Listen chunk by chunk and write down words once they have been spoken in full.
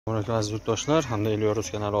Assalomu aziz yurtdoshlar hamda elёr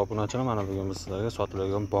kanali obunachilar, mana bugun biz sizlarga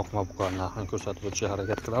sotiladigan boqma buqa narxini ko'rsatib o'tishga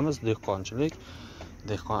harakat qilamiz. Dehqonchilik,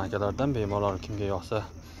 dehqon akalardan bemalol kimga yoqsa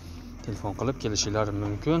telefon qilib kelishinglar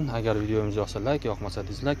mumkin. Agar videomiz yoqsa like, yoqmasa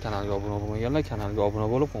dislike, kanalga obuna bo'lmaganlar kanalga obuna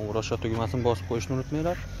bo'lib, qo'ng'iroq tugmasini bosib qo'yishni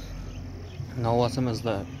unutmanglar.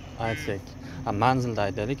 Navosimizda aytsak, manzilda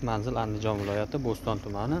aytaylik. Manzil Andijon viloyati Bo'ston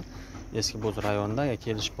tumani Eski Bo'z rayonida. Agar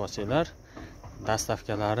kelishib qolsanglar,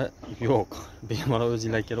 dastavkalari yo'q. Bemalol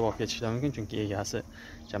o'zingizlar kelib olib ketishlar mumkin, chunki egasi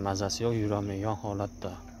mazasi yo'q, yurolmaydigan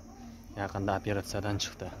holatda. Yaqinda operatsiyadan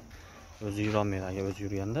chiqdi. O'zi yurolmaydi. Agar o'zi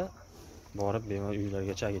yurganda borib bemalol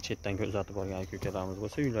uylargacha, agar chetdan kuzatib borgan aka-ukalarimiz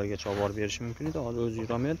bo'lsa, uylargacha olib borib berish mumkin edi. Hozir o'zi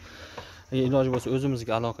yurolmaydi. Agar iloji bo'lsa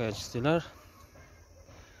o'zimizga aloqaga chiqsanglar,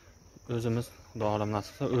 o'zimiz xudo xohlab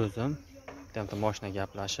nasib qilsa o'zim bitta mashina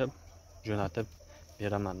gaplashib jo'natib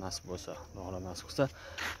beraman nasib bo'lsa, xudo xohlab nasib qilsa.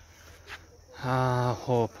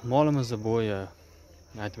 Xo'p, molimizni bo'yi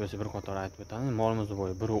aytib o'tsa bir qator aytib o'tamiz. Molimizni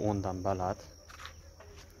bo'yi 1.10 dan baland.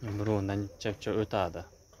 1.10 dan chapcha o'tadi.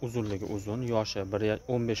 Uzunligi uzun, yoshi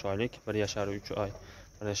 15 oylik, 1,3 oy,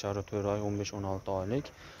 1,4 oy, 15-16 oylik.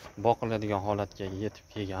 Boqiladigan holatga yetib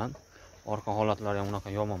kelgan. Orqa holatlari ham unaqa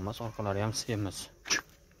yomon emas, orqalari ham semiz.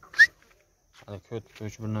 Hali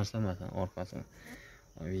ko'ch bir narsa emas, orqasi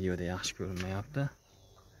videoda yaxshi ko'rinmayapti.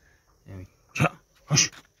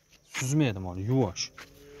 Suzmaydi mol, yuvosh.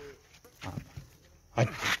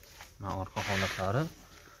 Mana orqa holatlari,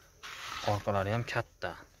 orqalari ham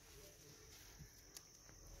katta.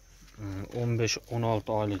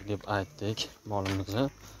 15-16 oylik deb aytdik molimizni.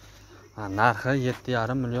 Narxi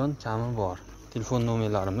 7,5 million kami bor. Telefon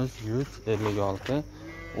nomerlarimiz 156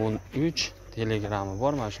 13, Telegram'i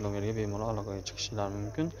bor. Mana shu nomerga bemalol aloqaga chiqishingiz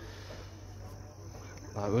mumkin.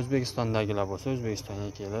 O'zbekistondagilar bo'lsa, O'zbekistonga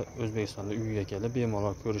kelib, O'zbekistonda uyga kelib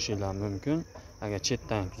bemalol ko'rishingiz mumkin. Agar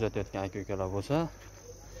chetdan kuzatayotgan aka-ukalar bo'lsa,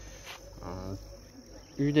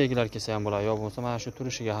 uydagilar kelsa ham bo'ladi, yo bo'lmasa mana shu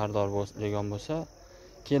turishiga xaridor bo'lgan bo'lsa,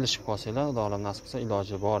 kelishib qolsanglar, xudo xohlab nasib qilsa,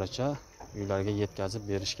 iloji boricha uylarga yetkazib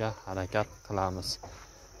berishga harakat qilamiz.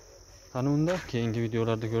 Qani unda keyingi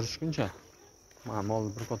videolarda ko'rishguncha, mana mol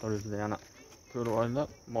bir qator o'zida yana ko'rib olinglar.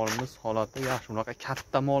 Molimiz holati yaxshi, bunaqa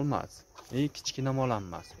katta mol emas. Kichkina mol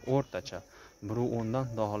emas, o'rtacha. 1.10 dan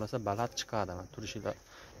xudo xolasa baland chiqadi.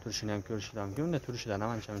 Turishini ham ko'rishinglar mumkin. Unda turishidan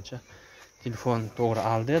ham ancha-muncha telefon to'g'ri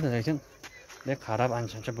aldaydi, lekin qarab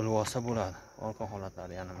ancha-muncha bilib olsa bo'ladi. Orqa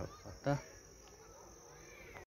holatlari yana bir